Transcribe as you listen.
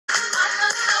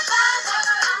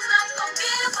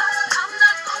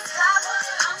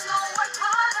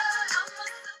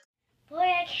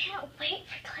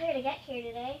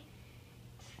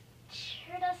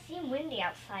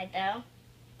outside, though.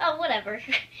 Oh, whatever.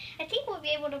 I think we'll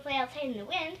be able to play outside in the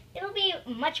wind. It'll be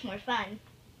much more fun.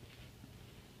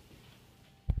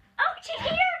 Oh, she's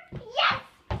here! Yes!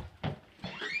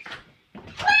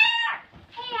 Claire!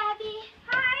 Hey, Abby.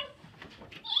 Hi.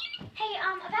 Hey,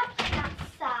 about playing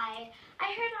outside.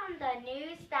 I heard on the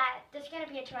news that there's going to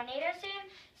be a tornado soon,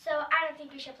 so I don't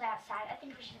think we should play outside. I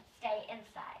think we should stay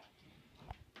inside.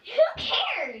 Who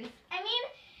cares? I mean,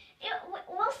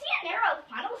 we'll see an arrow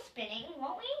funnel spinning,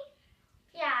 won't we?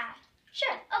 Yeah.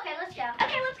 Sure. Okay, let's go.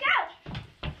 Okay, let's go.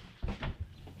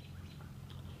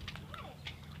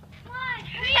 Come on,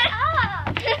 hurry up.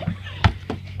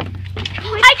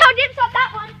 I told dibs on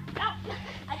that one. No,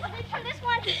 I told dibs on this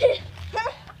one.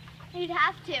 You'd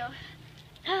have to.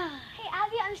 Hey,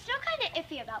 Abby, I'm still kind of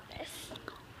iffy about this.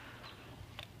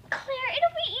 Claire,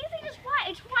 it'll be easy. Just watch.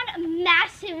 It's one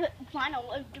massive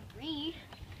funnel of debris.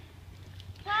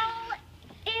 Well,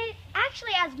 it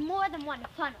actually has more than one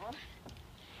funnel.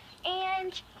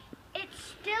 And it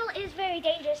still is very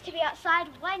dangerous to be outside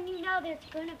when you know there's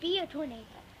going to be a tornado.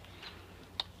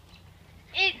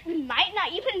 It might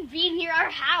not even be near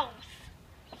our house.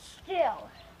 Still.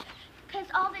 Because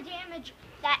all the damage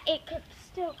that it could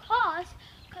still cause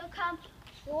could come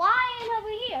flying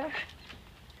over here.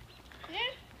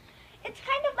 It's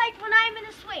kind of like when I'm in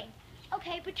a swing.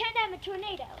 Okay, pretend I'm a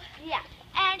tornado. Yeah.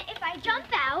 And if I jump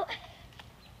out,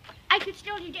 I could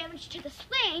still do damage to the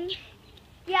swing.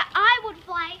 Yeah, I would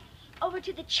fly over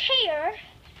to the chair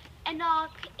and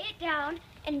knock it down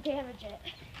and damage it.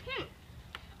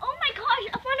 Oh my gosh,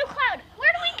 a funnel cloud.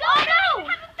 Where do we go? Oh no! We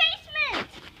have a basement.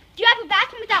 Do you have a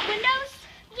bathroom without windows?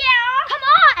 Yeah. Come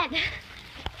on!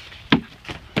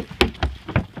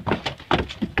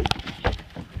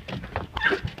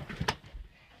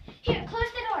 Here,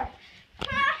 close the door.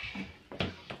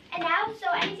 And now, so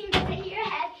anything that's hit your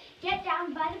head, get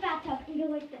down by the bathtub and go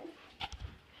like this.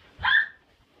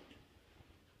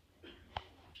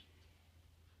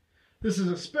 This is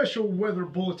a special weather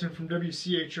bulletin from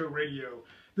WCHO Radio.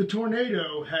 The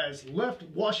tornado has left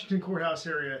Washington Courthouse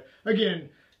area. Again,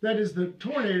 that is the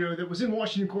tornado that was in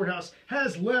Washington Courthouse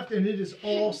has left, and it is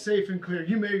all safe and clear.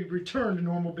 You may return to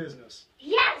normal business.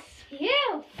 Yes!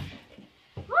 Phew!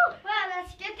 Wow,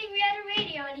 that's a good thing we had a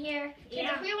radio in here.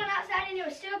 Because if we went outside and it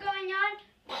was still going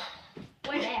on,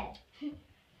 we're dead.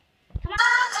 Come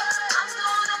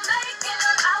on!